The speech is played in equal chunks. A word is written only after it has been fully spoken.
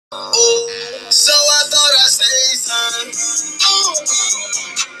So I thought I'd say something.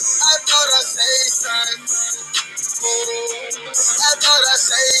 I thought I'd say something. I thought I'd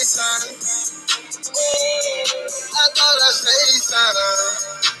say something. I thought I'd say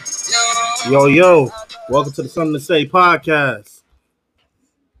something. Yo, welcome to the Something to Say podcast.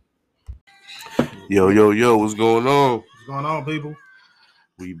 Yo, what's going on? What's going on, people?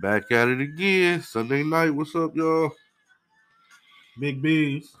 We back at it again. Sunday night, what's up, y'all? Big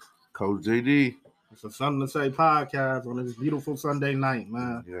B's. Coach JD. It's a Something to Say podcast on this beautiful Sunday night,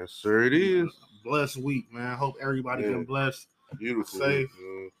 man. Yes, sir, it is. Blessed week, man. Hope everybody been blessed. Beautiful safe.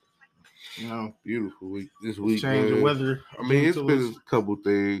 week, You know, beautiful week. This week, change man. the weather. I mean, it's been a couple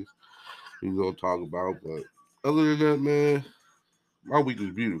things we're gonna talk about, but other than that, man, my week was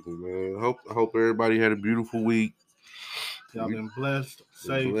beautiful, man. I hope everybody had a beautiful week. Y'all been blessed,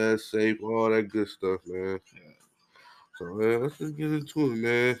 safe, all that good stuff, man. Yeah. So, man, let's just get into it,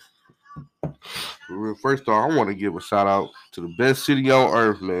 man. First off, I want to give a shout out to the best city on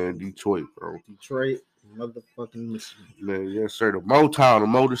earth, man, Detroit, bro. Detroit, motherfucking Michigan. Man, yes, sir. The Motown, the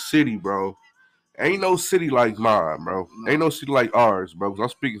Motor City, bro. Ain't no city like mine, bro. No. Ain't no city like ours, bro. I'm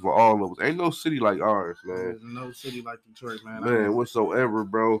speaking for all of us. Ain't no city like ours, man. There's no city like Detroit, man. Man, whatsoever,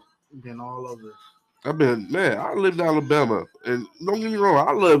 bro. Been all over. I lived in Alabama, and don't get me wrong,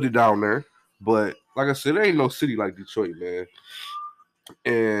 I loved it down there. But like I said, there ain't no city like Detroit, man.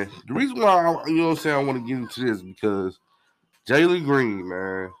 And the reason why, I want to get into this is because Jalen Green,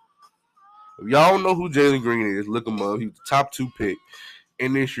 man. If y'all don't know who Jalen Green is, look him up. He was the top 2 pick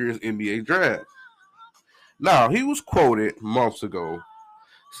in this year's NBA draft. Now, he was quoted months ago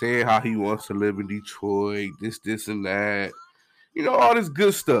saying how he wants to live in Detroit, this, and that. You know, all this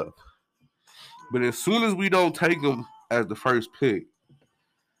good stuff. But as soon as we don't take him as the first pick,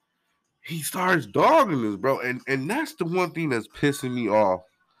 he starts dogging us, bro. And that's the one thing that's pissing me off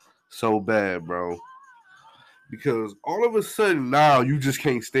so bad, bro. Because all of a sudden now you just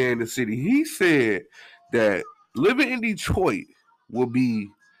can't stay in the city. He said that living in Detroit will be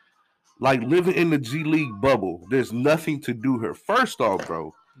like living in the G League bubble. There's nothing to do here. First off,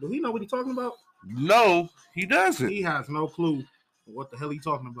 bro. Do he know what he's talking about? No, he doesn't. He has no clue what the hell he's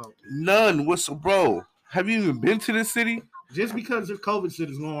talking about. None. Bro? Have you even been to this city? Just because this COVID shit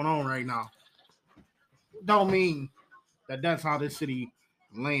is going on right now, don't mean that that's how this city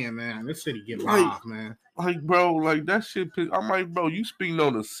land, man. This city get live, man. Like, bro, like that shit. I'm like, bro, you speaking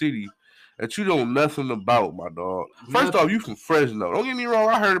on a city that you know nothing about, my dog. First off, you from Fresno. Don't get me wrong.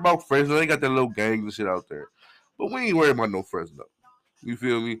 I heard about Fresno. They got that little gang and shit out there. But we ain't worried about no Fresno. You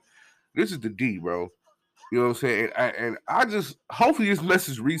feel me? This is the D, bro. You know what I'm saying? And I just, hopefully this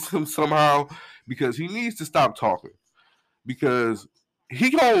message reaches him somehow because he needs to stop talking. Because he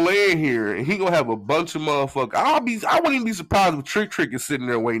gonna land here and he gonna have a bunch of motherfuckers. I wouldn't even be surprised if Trick is sitting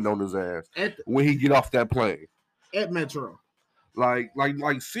there waiting on his ass when he get off that plane. At Metro. Like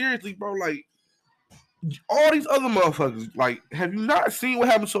seriously, bro, like all these other motherfuckers, like, have you not seen what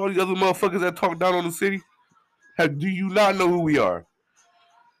happens to all these other motherfuckers that talk down on the city? Do you not know who we are?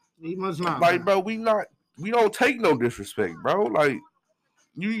 He must not. Like, bro, we don't take no disrespect, bro. Like,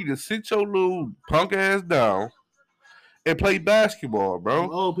 you need to sit your little punk ass down and play basketball, bro.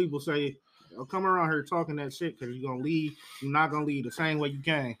 Old people say, come around here talking that shit because you're gonna leave. You're not gonna leave the same way you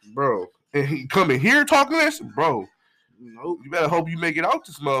came, bro. And he coming here talking that shit, bro. Nope. You better hope you make it out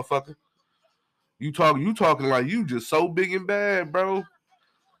this motherfucker. You talking like you just so big and bad, bro.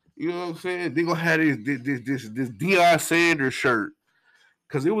 You know what I'm saying? They gonna have this Deion Sanders shirt.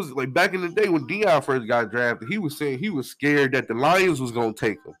 Cause it was like back in the day when Deion first got drafted, he was saying he was scared that the Lions was gonna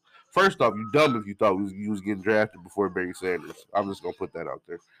take him. First off, you dumb if you thought you was getting drafted before Barry Sanders. I'm just gonna put that out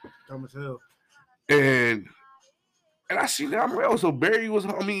there. Dumb as hell. And I see that. I'm like, so Barry was.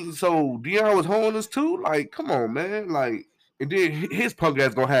 So Deion was holding us too. Like, come on, man. Like, and then his punk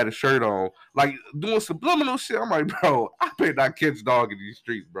ass gonna have a shirt on, like doing subliminal shit. I'm like, bro, I better not catch dog in these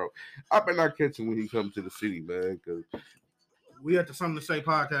streets, bro. I better not catch him when he comes to the city, man. Cause we at the Something to Say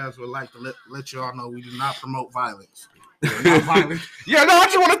podcast would like to let y'all know we do not promote violence. Not violent. Yeah, no, I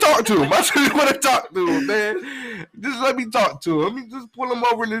just want to talk to him. I just want to talk to him, man. Just let me talk to him. Let me just pull him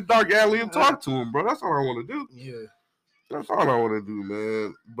over in this dark alley and talk to him, bro. That's all I want to do. Yeah. That's all I want to do,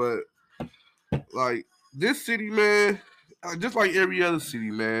 man. But, like, this city, man, just like every other city,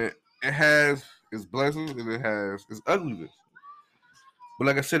 man, it has its blessings and it has its ugliness. But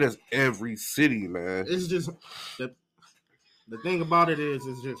like I said, that's every city, man. It's just, the thing about it is,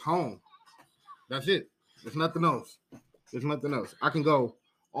 it's just home. That's it. There's nothing else. I can go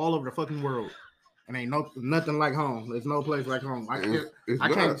all over the fucking world and ain't nothing like home. There's no place like home. I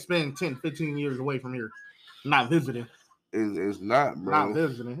can't spend 10, 15 years away from here not visiting. It's not, bro. Not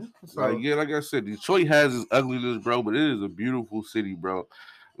visiting. So, Like I said, Detroit has its ugliness, bro, but it is a beautiful city, bro.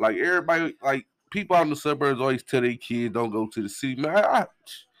 Like everybody, like people out in the suburbs always tell their kids don't go to the city. Man,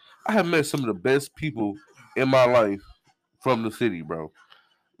 I have met some of the best people in my life from the city, bro.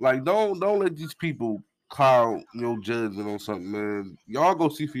 Like don't let these people cloud your judgment on something, man. Y'all go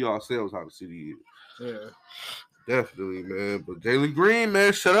see for yourselves how the city is. yeah. Definitely, man. But Jalen Green,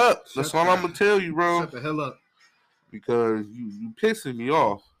 man, shut up. That's all I'm gonna tell you, bro. Shut the hell up. Because you pissing me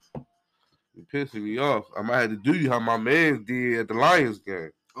off. You pissing me off. I might have to do you how my man did at the Lions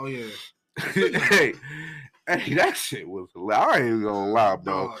game. Oh yeah. hey, that shit was hilarious. I ain't even gonna lie,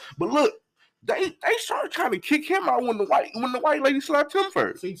 bro. Dog. But look, they started trying to kick him out when the white lady slapped him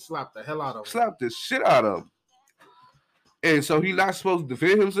first. He slapped the hell out of him. Slapped the shit out of him. And so he not supposed to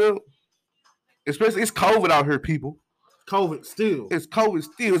defend himself. Especially it's COVID out here, people. COVID still. It's COVID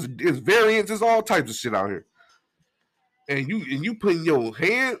still. It's variants. It's all types of shit out here. And you putting your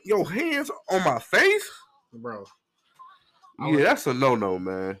hands on my face, bro. Yeah, that's a no,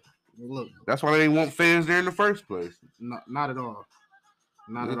 man. Look, that's why they didn't want fans there in the first place. Not at all.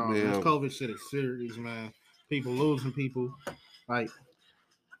 Not at all. This COVID shit is serious, man. People losing people. Like,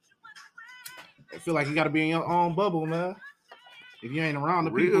 I feel like you got to be in your own bubble, man. If you ain't around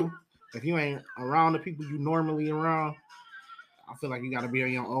the people, if you ain't around the people you normally around, I feel like you got to be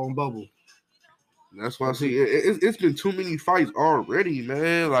in your own bubble. That's why I see it's been too many fights already,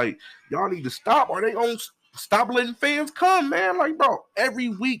 man. Like, y'all need to stop, or they gonna stop letting fans come, man. Like, bro, every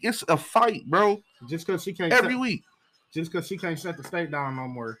week it's a fight, bro. Just because she can't week. Just because she can't shut the state down no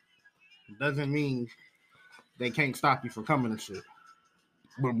more, doesn't mean they can't stop you from coming and shit.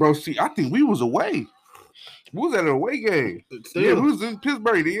 But bro, see, I think we was away. We was at an away game. Yeah, we was in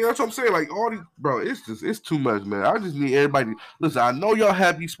Pittsburgh. You know what I'm saying? Like all these, bro, it's too much, man. I just need everybody. Listen, I know y'all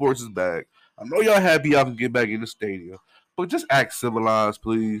happy sports is back. I know y'all happy y'all can get back in the stadium, but just act civilized,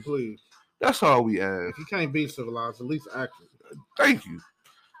 please. Please. That's all we ask. If you can't be civilized, at least act it. Thank you.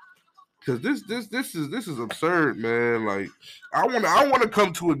 Cause this is absurd, man. Like I want to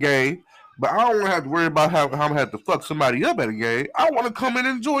come to a game, but I don't want to have to worry about how I'm gonna have to fuck somebody up at a game. I want to come and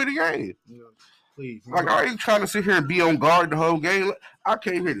enjoy the game. Yeah, please. Like I ain't trying to sit here and be on guard the whole game. I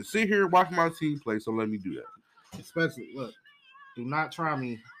came here to sit here and watch my team play, so let me do that. Especially, look, do not try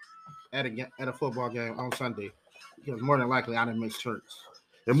me at a football game on Sunday, because more than likely I didn't miss church.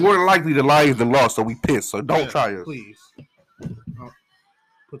 And more than likely the Lions done lost, so we pissed. So don't try us. Please. I'll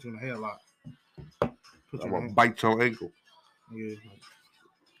put you in a headlock. I'm going to bite your ankle. Yeah.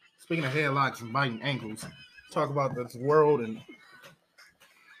 Speaking of headlocks and biting ankles, talk about this world and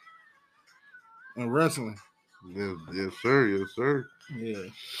wrestling. Yes, sir. Yeah.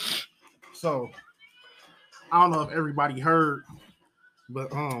 So, I don't know if everybody heard, but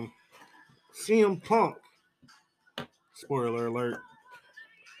CM Punk, spoiler alert,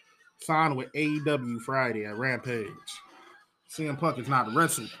 signed with AEW Friday at Rampage. CM Punk is not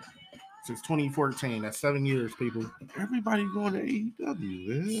wrestled since 2014. That's 7 years, people. Everybody going to AEW,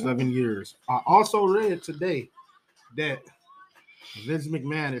 man. 7 years. I also read today that Vince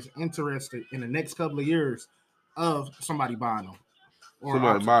McMahon is interested in the next couple of years of somebody buying him.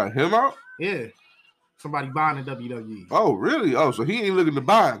 Somebody buying him out? Yeah. Somebody buying the WWE. Oh, really? Oh, so he ain't looking to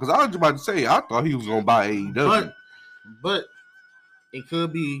buy it. Because I was about to say, I thought he was going to buy AEW. But it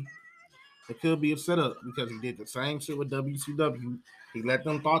could be a setup because he did the same shit with WCW. He let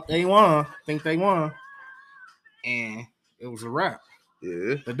them think they won, and it was a wrap.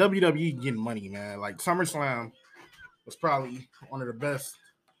 Yeah. The WWE getting money, man. Like SummerSlam was probably one of the best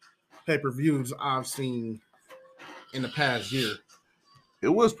pay-per-views I've seen in the past year. It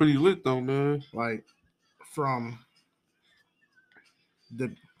was pretty lit though, man. Like from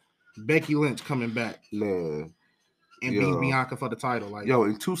the Becky Lynch coming back, man, and beating Bianca for the title. Like,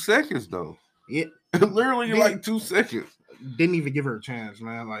 in 2 seconds though. Yeah, literally like 2 seconds. Didn't even give her a chance,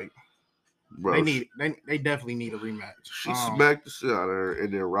 man. Like, bro, they definitely need a rematch. She smacked the shit out of her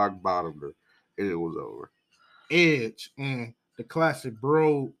and then rock bottomed her, and it was over. Edge and the classic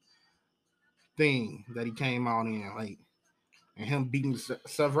bro thing that he came out in, like, and him beating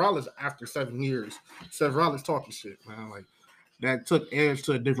Seth Rollins after 7 years. Seth Rollins talking shit, man. Like, that took Edge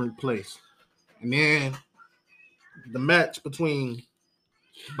to a different place. And then the match between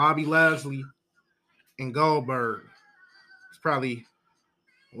Bobby Lashley and Goldberg is probably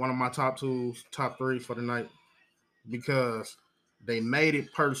one of my top three for the night, because they made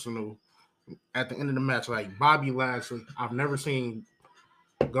it personal at the end of the match. Like, Bobby Lashley, I've never seen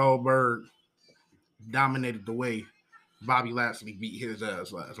Goldberg dominated the way Bobby Lashley beat his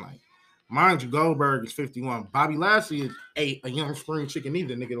ass last night. Mind you, Goldberg is 51. Bobby Lashley is a young spring chicken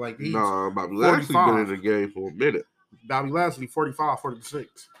either, nigga. Like, he's Bobby Lashley been in the game for a minute. Bobby Lashley 45-46.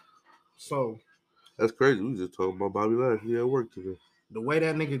 So That's crazy. We just talking about Bobby Lashley at work today. the way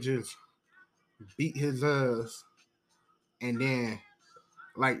that nigga just beat his ass, and then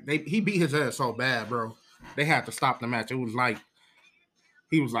like he beat his ass so bad, bro. They had to stop the match. It was like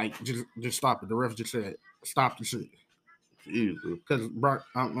he was like, just stop it. The ref just said, stop the shit. Jesus. Because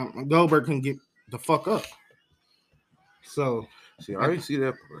Goldberg can get the fuck up. So, See, I didn't see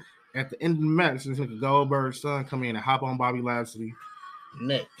that part. At the end of the match, this nigga Goldberg's son come in and hop on Bobby Lashley's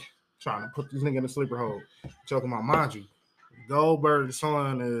neck, trying to put this nigga in a sleeper hold. Choking about, mind you, Goldberg's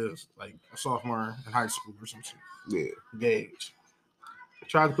son is like a sophomore in high school or some shit. Yeah. Gage.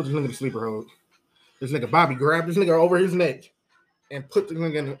 Tried to put this nigga in a sleeper hold. This nigga Bobby grabbed this nigga over his neck and put the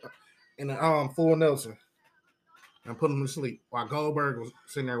nigga in the full Nelson and put him to sleep while Goldberg was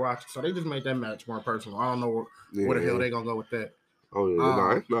sitting there watching. So they just made that match more personal. I don't know where the hell they gonna go with that. Oh yeah,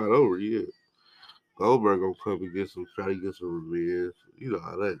 no, it's not over yet. Goldberg gonna come and try to get some revenge. You know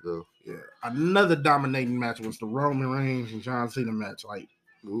how that goes. Yeah. Another dominating match was the Roman Reigns and John Cena match. Like,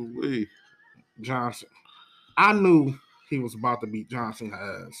 ooh-wee. Johnson, I knew he was about to beat John Cena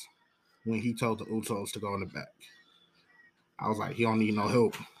ass when he told the Usos to go in the back. I was like, he don't need no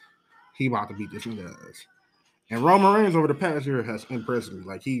help. He about to beat this nigga ass. And Roman Reigns over the past year has impressed me.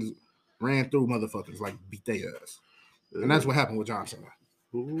 Like, he's ran through motherfuckers, like, beat their ass. And that's what happened with John Cena.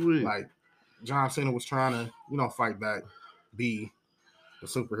 Ooh-wee. Like, John Cena was trying to, fight back, be a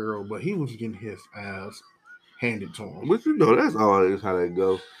superhero, but he was getting his ass handed to him. But that's always how that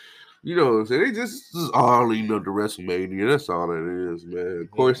goes. You know what I'm saying? They just all leading up to WrestleMania. That's all that is, man.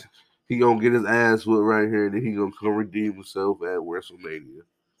 Of course, he gonna get his ass whooped right here, and then he gonna come redeem himself at WrestleMania.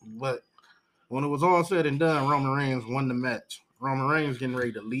 But when it was all said and done, Roman Reigns won the match. Roman Reigns getting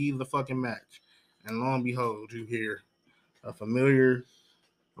ready to leave the fucking match. And lo and behold, you hear a familiar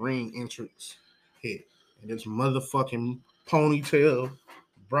ring entrance hit. And this motherfucking ponytail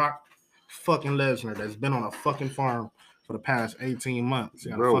Brock fucking Lesnar that's been on a fucking farm for the past 18 months. He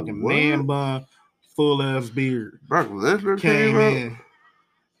got a fucking man bun, full ass beard. Brock Lesnar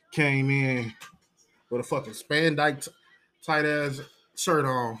came in with a fucking spandex tight ass shirt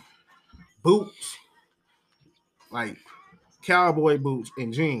on, boots, like cowboy boots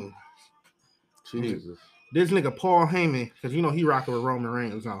and jeans. Jesus. This nigga Paul Heyman, because he rocking with Roman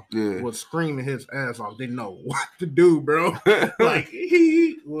Reigns now, was screaming his ass off. Didn't know what to do, bro. Like,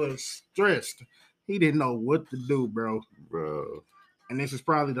 he was stressed. He didn't know what to do, bro. And this is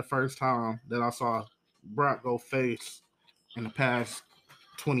probably the first time that I saw Brock go face in the past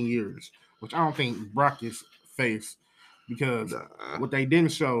 20 years, which I don't think Brock is face, because what they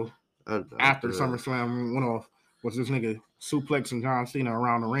didn't show after SummerSlam went off was this nigga suplexing John Cena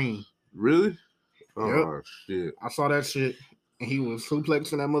around the ring. Really? Oh, yep. Shit. I saw that shit, and he was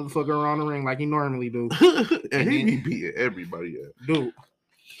suplexing that motherfucker around the ring like he normally do. and he be beating everybody up.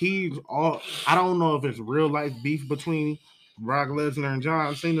 Dude, I don't know if it's real life beef between Brock Lesnar and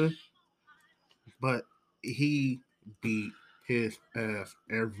John Cena, but he beat his ass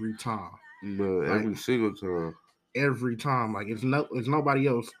every time. Every single time. Every time. Like, it's nobody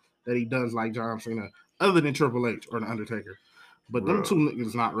else that he does like John Cena other than Triple H or The Undertaker. But them two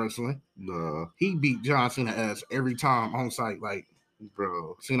niggas not wrestling. Nah. He beat John Cena ass every time on site. Like,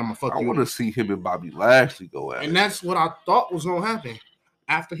 bro, Cena, I'm gonna fuck you. I want to see him and Bobby Lashley go at it. And that's what I thought was gonna happen.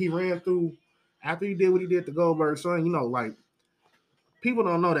 After he did what he did to Goldberg, son, like, people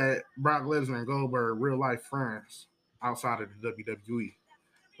don't know that Brock Lesnar and Goldberg real life friends outside of the WWE.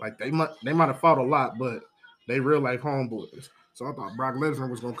 Like, they might have fought a lot, but they real life homeboys. So I thought Brock Lesnar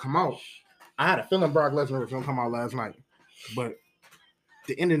was gonna come out. I had a feeling Brock Lesnar was gonna come out last night. But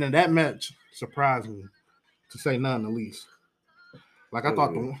the ending of that match surprised me, to say none the least. Like, I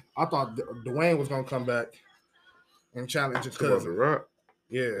thought Dwayne was gonna come back and challenge his cousin.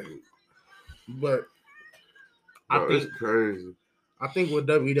 Yeah, but I think it's crazy. I think what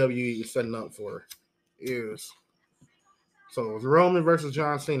WWE is setting up for is, so it was Roman versus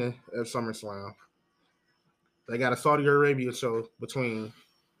John Cena at SummerSlam. They got a Saudi Arabia show between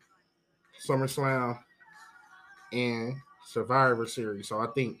SummerSlam and Survivor Series. So I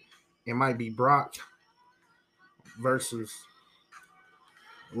think it might be Brock versus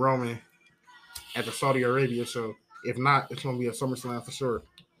Roman at the Saudi Arabia show. If not, it's going to be a SummerSlam for sure.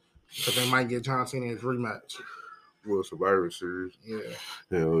 Because they might get John Cena his rematch. Well, Survivor Series. Yeah.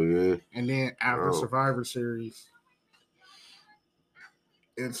 Hell yeah. And then after Survivor Series,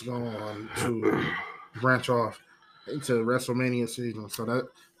 it's going to branch off into WrestleMania season. So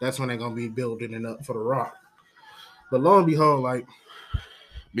that's when they're going to be building it up for The Rock. But lo and behold, like,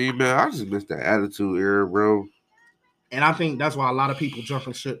 me, man, I just missed that Attitude Era, bro. And I think that's why a lot of people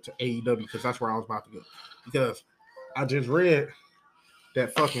jumping ship to AEW, because that's where I was about to go. Because I just read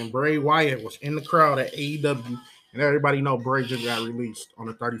that fucking Bray Wyatt was in the crowd at AEW, and everybody know Bray just got released on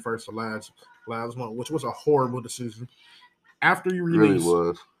the 31st of last month, which was a horrible decision. After you Really release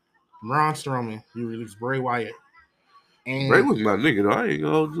was. Braun Strowman, you release Bray Wyatt. And Bray was my nigga, though. I ain't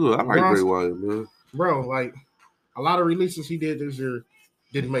gonna do it. I like Braun- Bray Wyatt, man. bro, like a lot of releases he did this year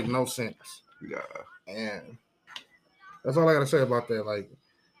didn't make no sense. Yeah. And that's all I gotta say about that. Like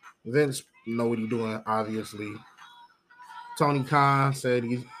Vince know what he's doing, obviously. Tony Khan said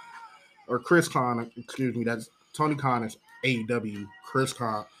Chris Khan, excuse me, that's Tony Khan is AEW. Chris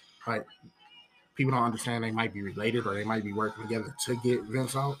Khan, like people don't understand they might be related or they might be working together to get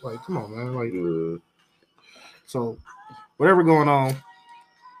Vince out. Like, come on, man. Like, so whatever going on,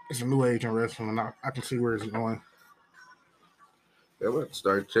 it's a new age in wrestling, and I can see where it's going. Yeah, I'm gonna have to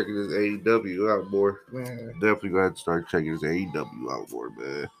start checking this AEW out more. Man, Definitely gonna have to start checking this AEW out more,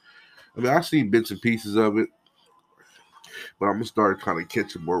 man. I mean, I see bits and pieces of it, but I'm gonna start kind of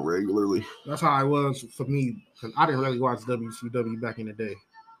catching more regularly. that's how it was for me because I didn't really watch WCW back in the day,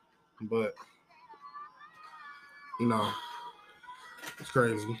 but you know, it's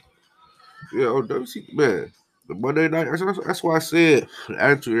crazy. Yeah, WC, man. The Monday night, that's why I said the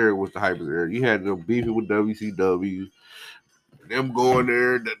Attitude Era was the hypest era. You had them beefing with WCW, them going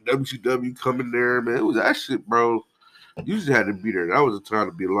there, the WCW coming there, man. It was that shit, bro. You just had to be there. That was the time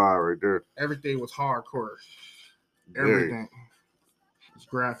to be alive right there. Everything was hardcore. Very. Everything. It's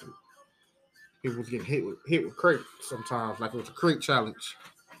graphic. People was getting hit with crate sometimes, like it was a crate challenge.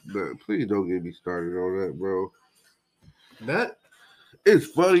 Man, please don't get me started on that, bro. That It's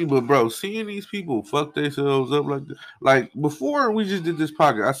funny, but bro, seeing these people fuck themselves up like that. Like before we just did this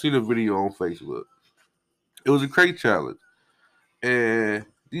podcast, I seen a video on Facebook. It was a crate challenge. And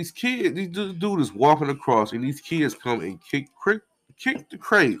these kids, these dude is walking across, and these kids come and kick the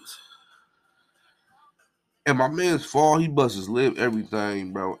crates. And my man's fall, he busts his lip,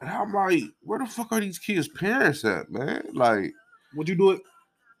 everything, bro. And I'm like, where the fuck are these kids' parents at, man? Like, would you do it?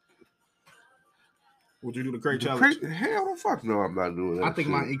 Would you do the crate challenge? Hell the fuck no, I'm not doing that. I think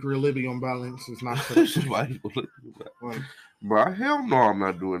shit. my equilibrium balance is not This is why people look like, bro, hell no, I'm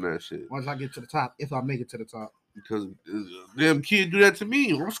not doing that shit. once I get to the top, if I make it to the top. Because them kids do that to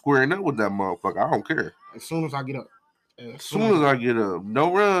me, I'm squaring up with that motherfucker. I don't care. As soon as I get up. As soon as I get up,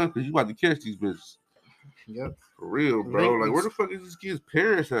 no run, because you about to catch these bitches. Yep. For real, bro. Like, where the fuck is this kid's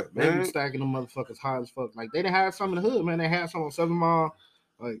parents at, man? They be stacking them motherfuckers high as fuck. Like, they done had some in the hood, man. They had some on 7 Mile.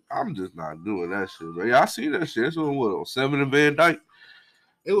 Like, I'm just not doing that shit, man. Yeah, I see that shit. It's on 7 and Van Dyke.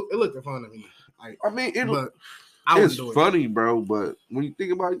 It looked fun to me. Like, I mean, it's funny, bro, but when you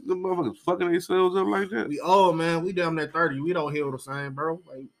think about it, the motherfuckers fucking themselves up like that. We old, man. We damn near 30. We don't heal the same, bro.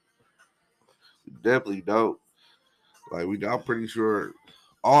 Like, we definitely don't. Like, I'm pretty sure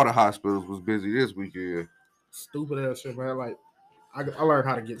all the hospitals was busy this weekend. Stupid ass shit, man. Like, I learned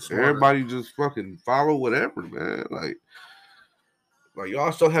how to get smarter. Everybody just fucking follow whatever, man. Like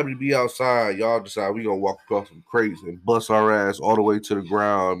y'all so happy to be outside. Y'all decide we gonna walk across some crates and bust our ass all the way to the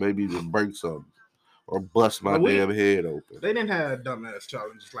ground, maybe even break something or bust my damn head open. They didn't have dumbass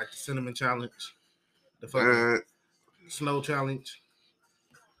challenges like the cinnamon challenge, the fucking snow challenge.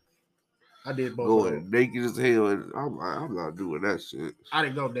 I did both. Going naked as hell, and I'm not doing that shit. I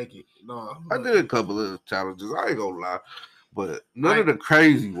didn't go naked. No, I did a couple of challenges. I ain't gonna lie, but none of the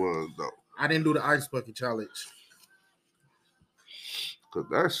crazy ones though. I didn't do the ice bucket challenge. Cause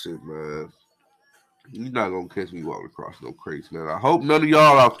that shit, man, you're not gonna catch me walking across no crates, man. I hope none of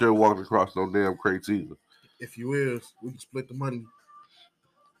y'all out there walking across no damn crates either. If you is, we can split the money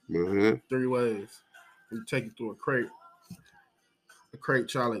 3 ways. We take you through a crate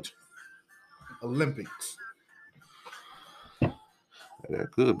challenge. Olympics.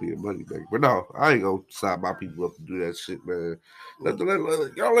 That could be a money maker. But no, I ain't gonna sign my people up to do that shit, man.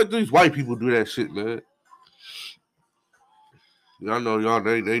 Y'all let these white people do that shit, man. Y'all know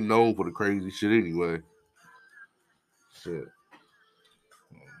they known for the crazy shit anyway. Shit.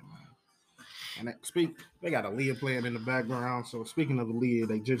 And they got Aaliyah playing in the background. So speaking of Aaliyah,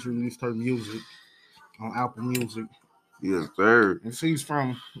 they just released her music on Apple Music. Yes, sir. And she's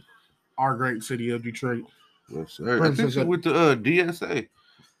from our great city of Detroit. Yes, sir. I think she went to DSA.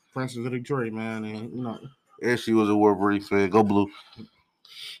 Princess of Detroit, man. And, you know. And she was a Wolverine fan. Go Blue.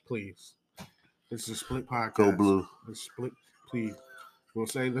 Please. This is a split podcast. Go Blue. It's split. Please. We'll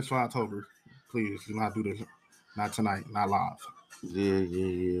save this for October. Please do not do this. Not tonight. Not live.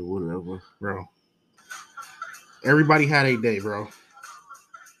 Yeah. Whatever. Bro. Everybody had a day, bro.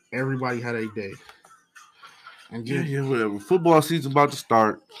 Everybody had a day. And yeah, whatever. Football season about to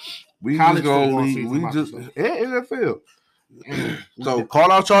start. We just gonna leave. We just and NFL. And So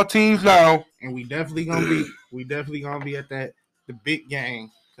call out your teams now. and we definitely gonna be at the big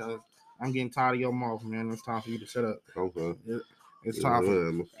game because I'm getting tired of your mouth, man. It's time for you to shut up. Okay. It's time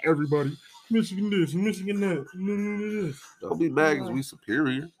for everybody. Michigan this, Michigan that. Don't be mad because we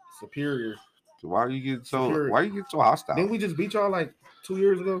superior. Superior. So why you get so hostile? Didn't we just beat y'all like 2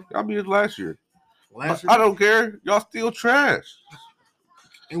 years ago? Y'all beat us last year. Last year? I don't care. Y'all still trash.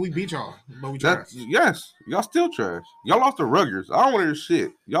 And we beat y'all, but we trash. Yes, y'all still trash. Y'all lost to Rutgers. I don't want to hear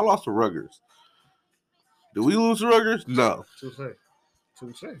shit. Y'all lost to Rutgers. Did we lose to Rutgers? No. Touche.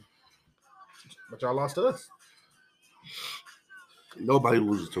 But y'all lost to us. Nobody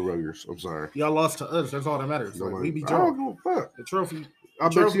loses to Rutgers. I'm sorry. Y'all lost to us. That's all that matters. Like, we beat y'all. I don't give a fuck. The trophy. I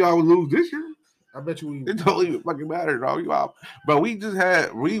bet you all would lose this year. I bet you It don't even fucking matter, dog. You out. But we just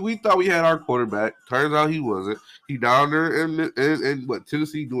had we thought we had our quarterback. Turns out he wasn't. He down there in what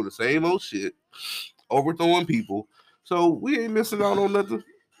Tennessee doing the same old shit, overthrowing people. So we ain't missing out on nothing.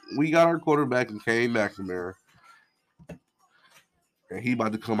 We got our quarterback in Kane McNamara. And he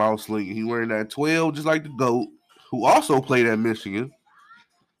about to come out slinging. He wearing that 12 just like the GOAT, who also played at Michigan.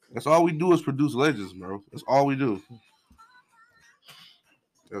 That's all we do is produce legends, bro. That's all we do.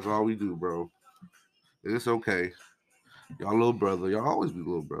 That's all we do, bro. And it's okay. Y'all little brother. Y'all always be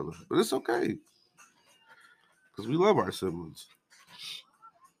little brother. But it's okay. Because we love our siblings.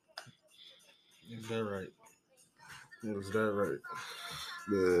 Is that right? Is that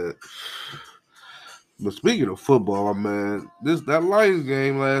right? But speaking of football, man, that Lions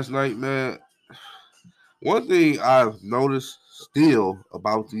game last night, man. One thing I've noticed still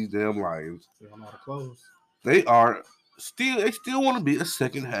about these damn Lions, they don't know how to close. They still want to be a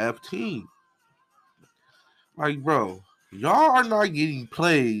second half team. Like, bro, y'all are not getting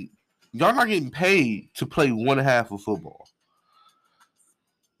played. Y'all not getting paid to play one half of football.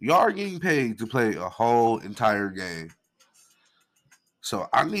 Y'all are getting paid to play a whole entire game. So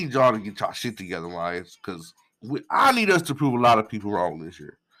I need y'all to get y'all shit together, Lions, because I need us to prove a lot of people wrong this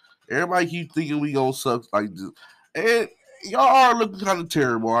year. Everybody keep thinking we gonna suck like this, and y'all are looking kind of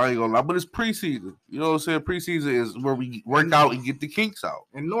terrible. I ain't gonna lie, but it's preseason. You know what I'm saying? Preseason is where we work out and get the kinks out.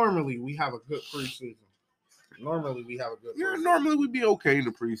 And normally we have a good preseason. Normally we be okay in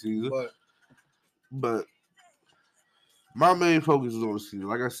the preseason, but my main focus is on the season.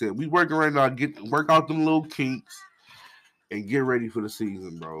 Like I said, we working right now, work out them little kinks. And get ready for the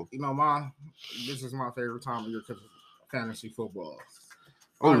season, bro. You know, this is my favorite time of year because of fantasy football.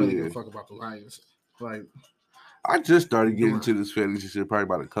 I don't really give a fuck about the Lions. Like, I just started getting into this fantasy shit probably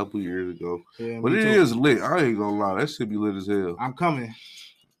about a couple years ago. Yeah, but it is lit. I ain't gonna lie. That shit be lit as hell. I'm coming.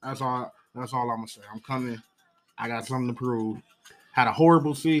 That's all I'm gonna say. I'm coming. I got something to prove. Had a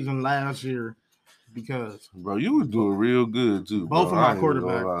horrible season last year because bro, you was doing real good too. Both of my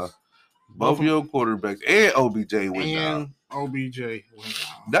quarterbacks. Both of your quarterbacks and OBJ went down. OBJ went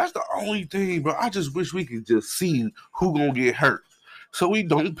down. That's the only thing, bro. I just wish we could just see who gonna get hurt, so we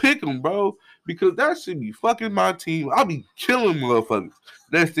don't pick them, bro. Because that should be fucking my team. I'll be killing motherfuckers.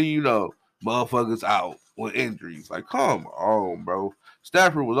 Next thing you know, motherfuckers out with injuries. Like, come on, bro.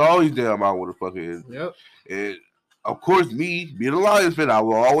 Stafford was always damn out with a fucking injury. Yep. And of course, me being a Lions fan, I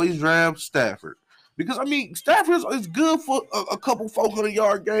will always draft Stafford. Because, I mean, Stafford is good for a couple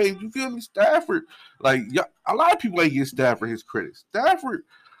 400-yard games. You feel me? Stafford, like, a lot of people ain't give Stafford his credit. Stafford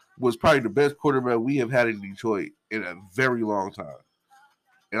was probably the best quarterback we have had in Detroit in a very long time.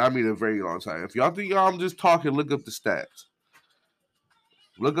 And I mean a very long time. If y'all think I'm just talking, look up the stats.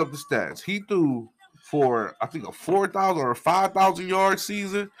 Look up the stats. He threw for, I think, a 4,000 or 5,000-yard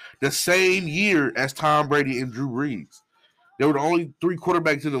season the same year as Tom Brady and Drew Brees. They were the only 3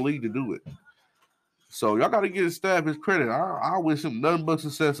 quarterbacks in the league to do it. So y'all got to give his staff his credit. I wish him nothing but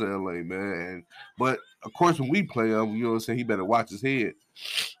success in LA, man. But of course, when we play him, you know what I'm saying, he better watch his head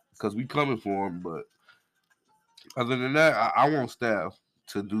because we coming for him. But other than that, I want staff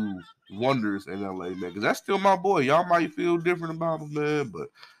to do wonders in LA, man, because that's still my boy. Y'all might feel different about him, man, but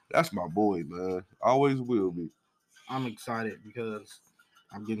that's my boy, man. Always will be. I'm excited because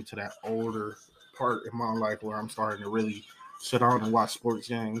I'm getting to that older part in my life where I'm starting to really sit down and watch sports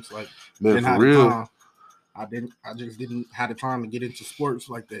games. Like, man, for real. I just didn't have the time to get into sports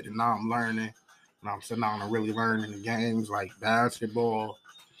like that, and now I'm learning, and I'm sitting down and really learning the games like basketball,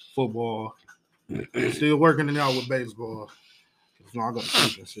 football. Still working it out with baseball. You know, I got to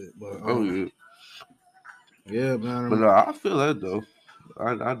sleep and shit, but yeah, man. But I feel that though.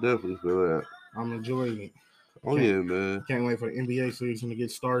 I definitely feel that. I'm enjoying it. Yeah, man. Can't wait for the NBA season to get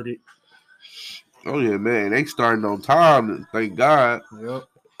started. Oh yeah, man. They starting on time. Thank God. Yep.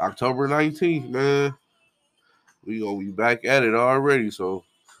 October 19th, man. We gonna be back at it already, so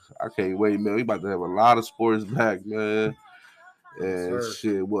I can't wait, man. We about to have a lot of sports back, man. And sir.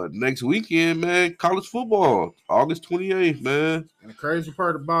 shit, what next weekend, man? College football, August 28th, man. And the crazy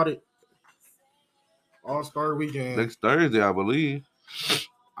part about it, All-Star Weekend. Next Thursday, I believe.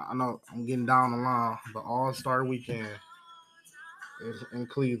 I know I'm getting down the line, but All-Star Weekend is in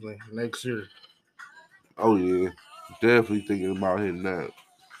Cleveland next year. Oh yeah, definitely thinking about hitting that.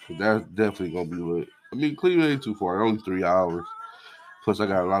 That's definitely gonna be lit. I mean, Cleveland ain't too far; only 3 hours. Plus, I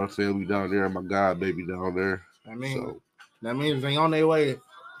got a lot of family down there, and my god baby down there. I mean, So, that means they on their way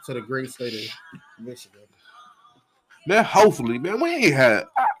to the great state of Michigan. man, hopefully, man, we ain't had,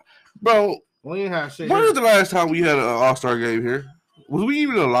 bro. We ain't have shit. When here. was the last time we had an All-Star game here? Was we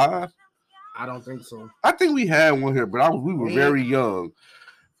even alive? I don't think so. I think we had one here, but we were Yeah. very young.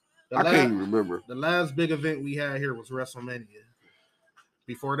 I last, can't even remember. The last big event we had here was WrestleMania.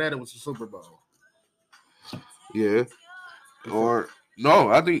 Before that, it was the Super Bowl. Yeah. Or no,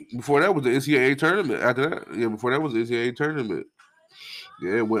 I think before that was the NCAA tournament. After that, yeah, before that was the NCAA tournament.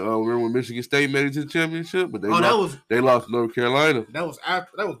 Yeah, remember when Michigan State made it to the championship, but they lost to North Carolina. That was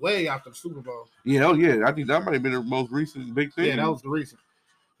way after the Super Bowl. Yeah, oh yeah, I think that might have been the most recent big thing. Yeah, that was the recent.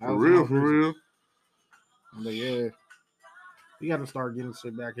 For real. But yeah, we got to start getting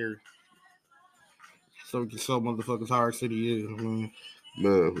shit back here, so we can show motherfuckers how our city is.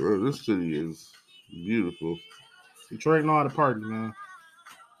 Man, bro, this city is beautiful. Detroit know how to party, man.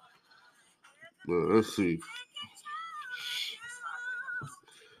 Let's see.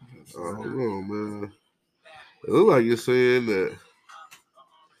 I don't know, man. It looks like you're saying that.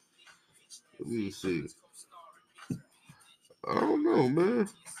 Let me see. I don't know, man.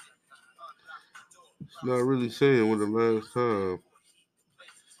 It's not really saying when the last time.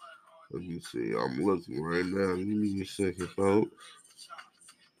 Let me see. I'm looking right now. Give me a second, folks.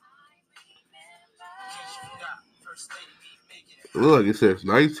 It looks like it says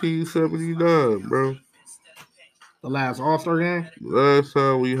 1979, bro. The last All-Star game? Last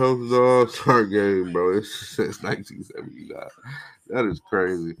time we hosted the All-Star game, bro, it says 1979. That is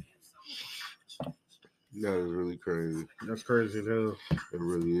crazy. That is really crazy. That's crazy, though. It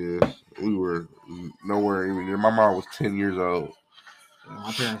really is. We were nowhere even near. My mom was 10 years old. Yeah,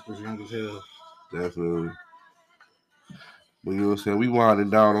 my parents was young as hell. Definitely. But you know what I'm saying? We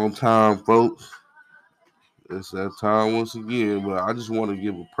winding down on time, folks. It's that time once again. But I just want to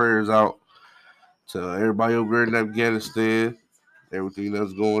give prayers out to everybody over there in Afghanistan. Everything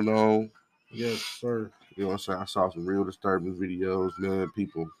that's going on. Yes, sir. You know what I'm saying? I saw some real disturbing videos, man.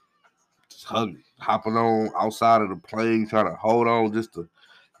 People just hopping on outside of the plane, trying to hold on just to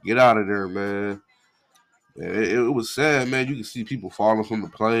get out of there, man. It was sad, man. You can see people falling from the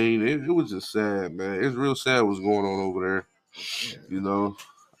plane. It was just sad, man. It's real sad what's going on over there. Yeah. You know,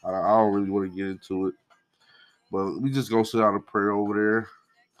 I don't really want to get into it. But we just going to sit out a prayer over there.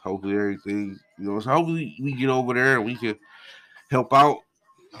 Hopefully everything, you know, so hopefully we get over there and we can help out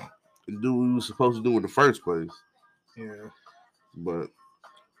and do what we were supposed to do in the first place. Yeah. But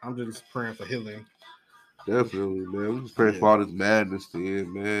I'm just praying for healing. Definitely, man. We just pray for all this madness to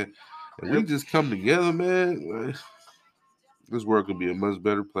end, man. And we just come together, man. This world could be a much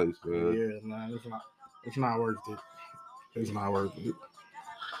better place, man. Yeah, man. It's not worth it. It's not worth it.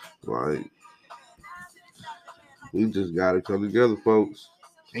 Right. We just gotta come together, folks.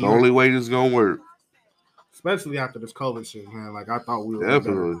 The only way this is gonna work. Especially after this COVID shit, man. Like I thought we were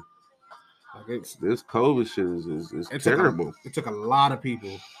definitely. Like this COVID shit is terrible. It took a lot of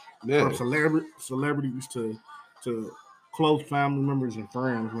people. Yeah. From celebrities to close family members and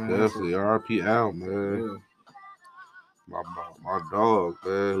friends, man. Definitely. RIP Al, man. Yeah. My dog,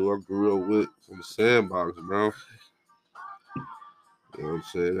 man, who I grew up with from the Sandbox, bro. You know what I'm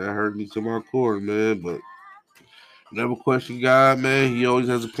saying? That hurt me to my core, man. But never question God, man. He always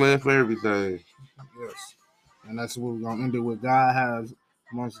has a plan for everything. Yes. And that's what we're going to end it with. God has,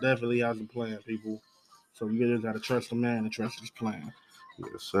 most definitely has a plan, people. So you just got to trust the man and trust his plan.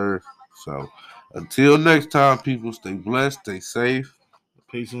 Yes, sir. So until next time, people, stay blessed, stay safe.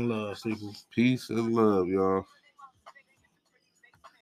 Peace and love, people. Peace and love, y'all.